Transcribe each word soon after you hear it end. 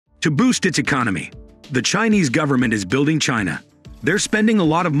To boost its economy, the Chinese government is building China. They're spending a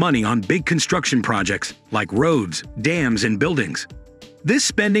lot of money on big construction projects like roads, dams, and buildings. This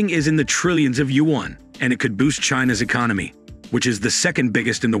spending is in the trillions of yuan, and it could boost China's economy, which is the second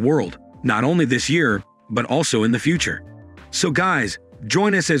biggest in the world, not only this year, but also in the future. So guys,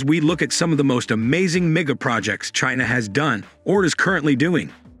 join us as we look at some of the most amazing mega projects China has done or is currently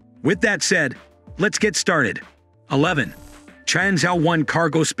doing. With that said, let's get started. 11. Hangzhou 1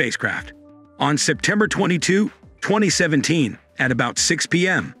 cargo spacecraft. On September 22, 2017, at about 6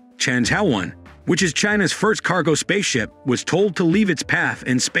 p.m., Hangzhou 1, which is China's first cargo spaceship, was told to leave its path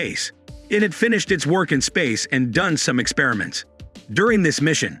in space. It had finished its work in space and done some experiments. During this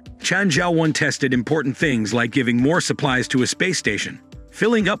mission, Hangzhou 1 tested important things like giving more supplies to a space station,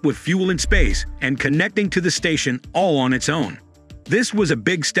 filling up with fuel in space, and connecting to the station all on its own. This was a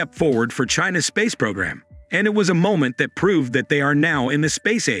big step forward for China's space program, and it was a moment that proved that they are now in the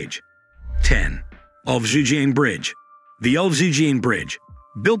space age. 10. Eugene Bridge. The Eugene Bridge,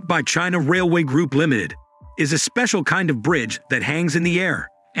 built by China Railway Group Limited, is a special kind of bridge that hangs in the air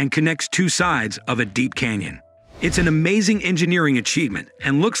and connects two sides of a deep canyon. It's an amazing engineering achievement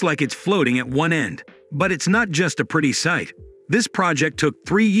and looks like it's floating at one end. But it's not just a pretty sight. This project took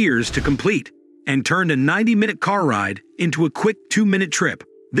 3 years to complete and turned a 90-minute car ride into a quick 2-minute trip.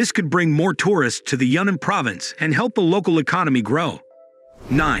 This could bring more tourists to the Yunnan province and help the local economy grow.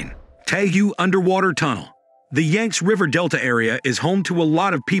 9. Tagu Underwater Tunnel. The Yangtze River Delta area is home to a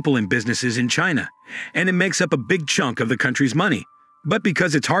lot of people and businesses in China, and it makes up a big chunk of the country's money. But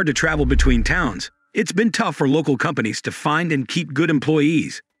because it's hard to travel between towns, it's been tough for local companies to find and keep good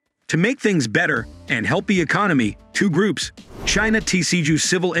employees. To make things better and help the economy, two groups, China TCU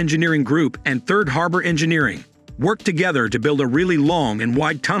Civil Engineering Group and Third Harbor Engineering, worked together to build a really long and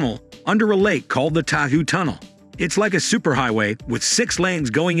wide tunnel under a lake called the Tagu Tunnel. It's like a superhighway with 6 lanes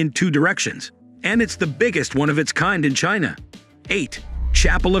going in 2 directions, and it's the biggest one of its kind in China. 8.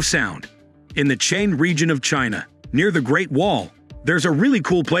 Chapel of Sound. In the Qian region of China, near the Great Wall, there's a really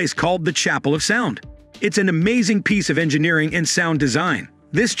cool place called the Chapel of Sound. It's an amazing piece of engineering and sound design.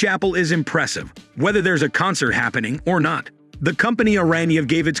 This chapel is impressive, whether there's a concert happening or not. The company Arania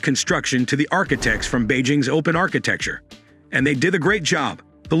gave its construction to the architects from Beijing's Open Architecture, and they did a great job.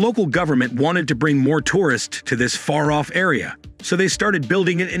 The local government wanted to bring more tourists to this far-off area, so they started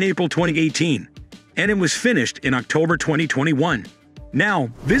building it in April 2018, and it was finished in October 2021. Now,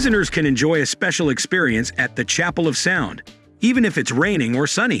 visitors can enjoy a special experience at the Chapel of Sound, even if it's raining or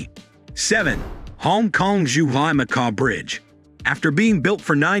sunny. 7. Hong Kong-Zhuhai-Macau Bridge. After being built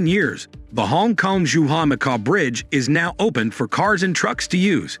for 9 years, the Hong Kong-Zhuhai-Macau Bridge is now open for cars and trucks to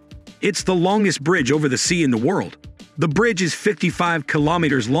use. It's the longest bridge over the sea in the world. The bridge is 55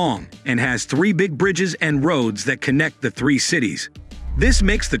 kilometers long and has 3 big bridges and roads that connect the 3 cities. This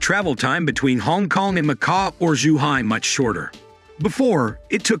makes the travel time between Hong Kong and Macau or Zhuhai much shorter. Before,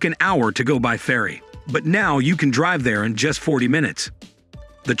 it took an hour to go by ferry, but now you can drive there in just 40 minutes.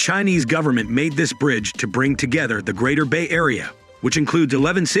 The Chinese government made this bridge to bring together the Greater Bay Area, which includes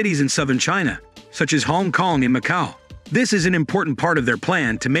 11 cities in southern China, such as Hong Kong and Macau. This is an important part of their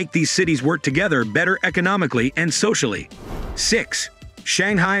plan to make these cities work together better economically and socially. 6.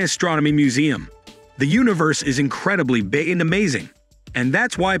 Shanghai Astronomy Museum. The universe is incredibly big and amazing, and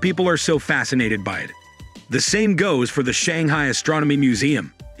that's why people are so fascinated by it. The same goes for the Shanghai Astronomy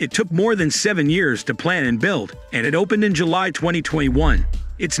Museum. It took more than 7 years to plan and build, and it opened in July 2021.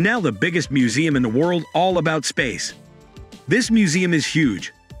 It's now the biggest museum in the world all about space. This museum is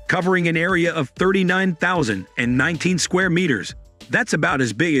huge, covering an area of 39,019 square meters. That's about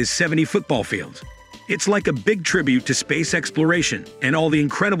as big as 70 football fields. It's like a big tribute to space exploration and all the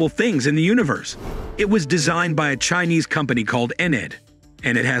incredible things in the universe. It was designed by a Chinese company called NED,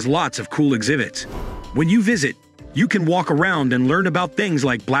 and it has lots of cool exhibits. When you visit, you can walk around and learn about things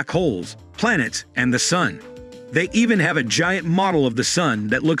like black holes, planets, and the sun. They even have a giant model of the sun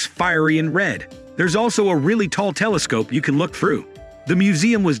that looks fiery and red. There's also a really tall telescope you can look through. The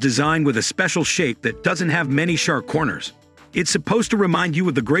museum was designed with a special shape that doesn't have many sharp corners. It's supposed to remind you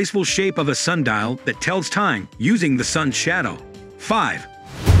of the graceful shape of a sundial that tells time using the sun's shadow. 5.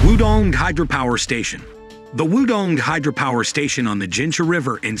 Wudong Hydropower Station. The Wudong Hydropower Station on the Jinsha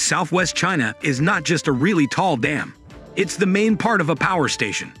River in southwest China is not just a really tall dam. It's the main part of a power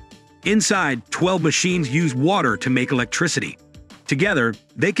station. Inside, 12 machines use water to make electricity. Together,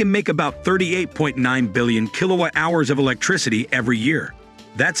 they can make about 38.9 billion kilowatt-hours of electricity every year.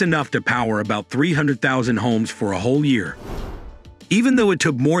 That's enough to power about 300,000 homes for a whole year. Even though it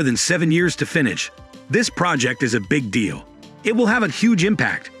took more than 7 years to finish, this project is a big deal. It will have a huge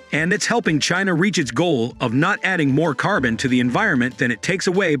impact, and it's helping China reach its goal of not adding more carbon to the environment than it takes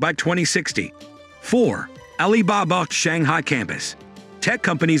away by 2060. 4. Alibaba Shanghai Campus. Tech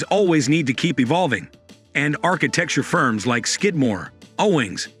companies always need to keep evolving, and architecture firms like Skidmore,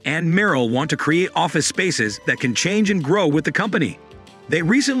 Owings, and Merrill want to create office spaces that can change and grow with the company. They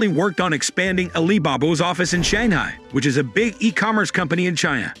recently worked on expanding Alibaba's office in Shanghai, which is a big e-commerce company in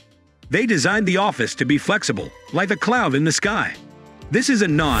China. They designed the office to be flexible, like a cloud in the sky. This is a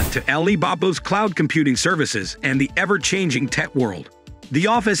nod to Alibaba's cloud computing services and the ever-changing tech world. The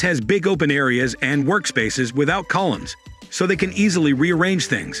office has big open areas and workspaces without columns, so they can easily rearrange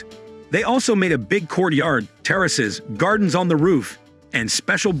things. They also made a big courtyard, terraces, gardens on the roof, and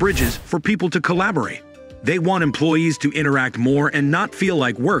special bridges for people to collaborate. They want employees to interact more and not feel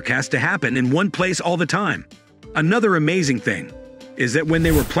like work has to happen in one place all the time. Another amazing thing is that when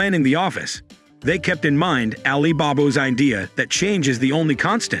they were planning the office, they kept in mind Alibaba's idea that change is the only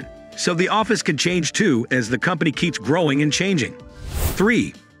constant, so the office could change too as the company keeps growing and changing.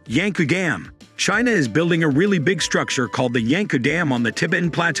 3. Yanka Dam. China is building a really big structure called the Yanka Dam on the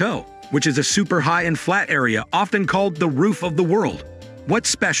Tibetan Plateau, which is a super high and flat area often called the roof of the world. What's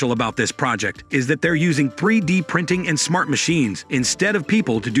special about this project is that they're using 3D printing and smart machines instead of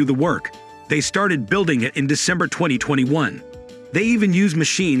people to do the work. They started building it in December 2021. They even use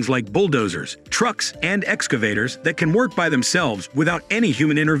machines like bulldozers, trucks, and excavators that can work by themselves without any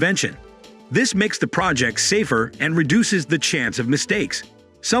human intervention. This makes the project safer and reduces the chance of mistakes.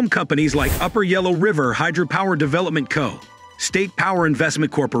 Some companies like Upper Yellow River Hydropower Development Co., State Power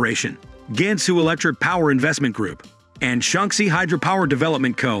Investment Corporation, Gansu Electric Power Investment Group, and Shanghai Hydropower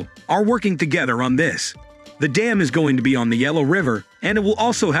Development Co. are working together on this. The dam is going to be on the Yellow River, and it will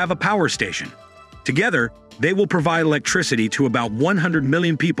also have a power station. Together, they will provide electricity to about 100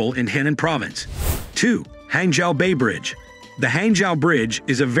 million people in Henan Province. 2. Hangzhou Bay Bridge. The Hangzhou Bridge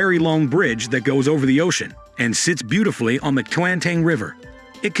is a very long bridge that goes over the ocean and sits beautifully on the Tuantang River.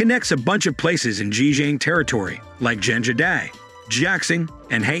 It connects a bunch of places in Zhejiang territory, like Zhengzhou, Jiaxing,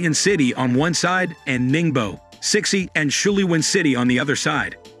 and Haiyan City on one side, and Ningbo, Sixi, and Shuliwen City on the other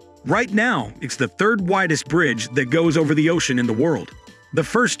side. Right now, it's the third widest bridge that goes over the ocean in the world. The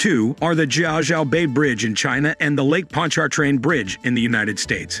first two are the Hangzhou Bay Bridge in China and the Lake Pontchartrain Bridge in the United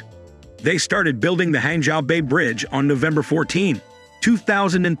States. They started building the Hangzhou Bay Bridge on November 14,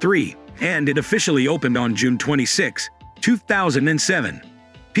 2003, and it officially opened on June 26, 2007.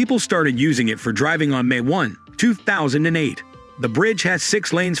 People started using it for driving on May 1, 2008. The bridge has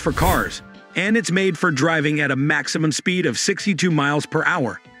 6 lanes for cars, and it's made for driving at a maximum speed of 62 miles per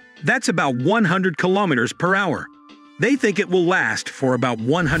hour. That's about 100 kilometers per hour. They think it will last for about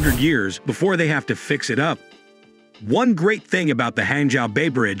 100 years before they have to fix it up. One great thing about the Hangzhou Bay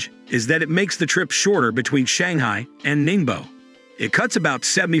Bridge is that it makes the trip shorter between Shanghai and Ningbo. It cuts about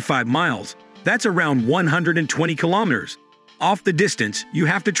 75 miles. That's around 120 kilometers off the distance you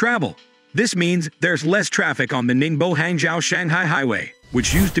have to travel. This means there's less traffic on the Ningbo-Hangzhou-Shanghai Highway,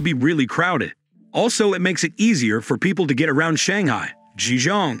 which used to be really crowded. Also, it makes it easier for people to get around Shanghai,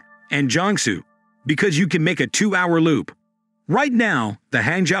 Zhejiang, and Jiangsu, because you can make a 2-hour loop. Right now, the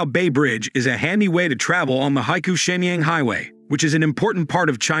Hangzhou Bay Bridge is a handy way to travel on the Haikou-Shenyang Highway, which is an important part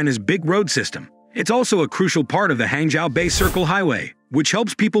of China's big road system. It's also a crucial part of the Hangzhou Bay Circle Highway, which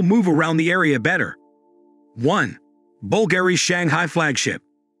helps people move around the area better. 1. Bulgari Shanghai Flagship.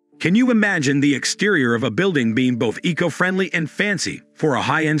 Can you imagine the exterior of a building being both eco-friendly and fancy for a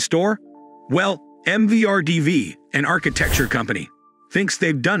high-end store? Well, MVRDV, an architecture company, thinks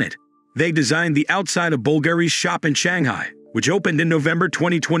they've done it. They designed the outside of Bulgari's shop in Shanghai, which opened in November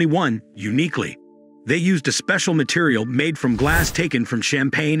 2021, uniquely. They used a special material made from glass taken from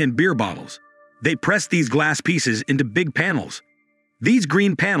champagne and beer bottles. They pressed these glass pieces into big panels. These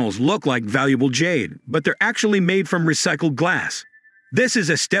green panels look like valuable jade, but they're actually made from recycled glass. This is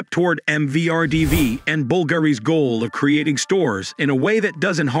a step toward MVRDV and Bulgari's goal of creating stores in a way that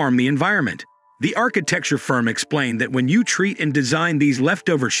doesn't harm the environment. The architecture firm explained that when you treat and design these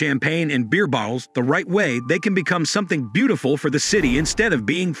leftover champagne and beer bottles the right way, they can become something beautiful for the city instead of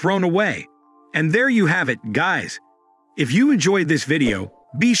being thrown away. And there you have it, guys. If you enjoyed this video,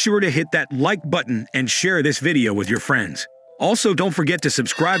 be sure to hit that like button and share this video with your friends. Also, don't forget to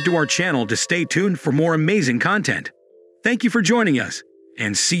subscribe to our channel to stay tuned for more amazing content. Thank you for joining us,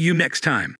 and see you next time.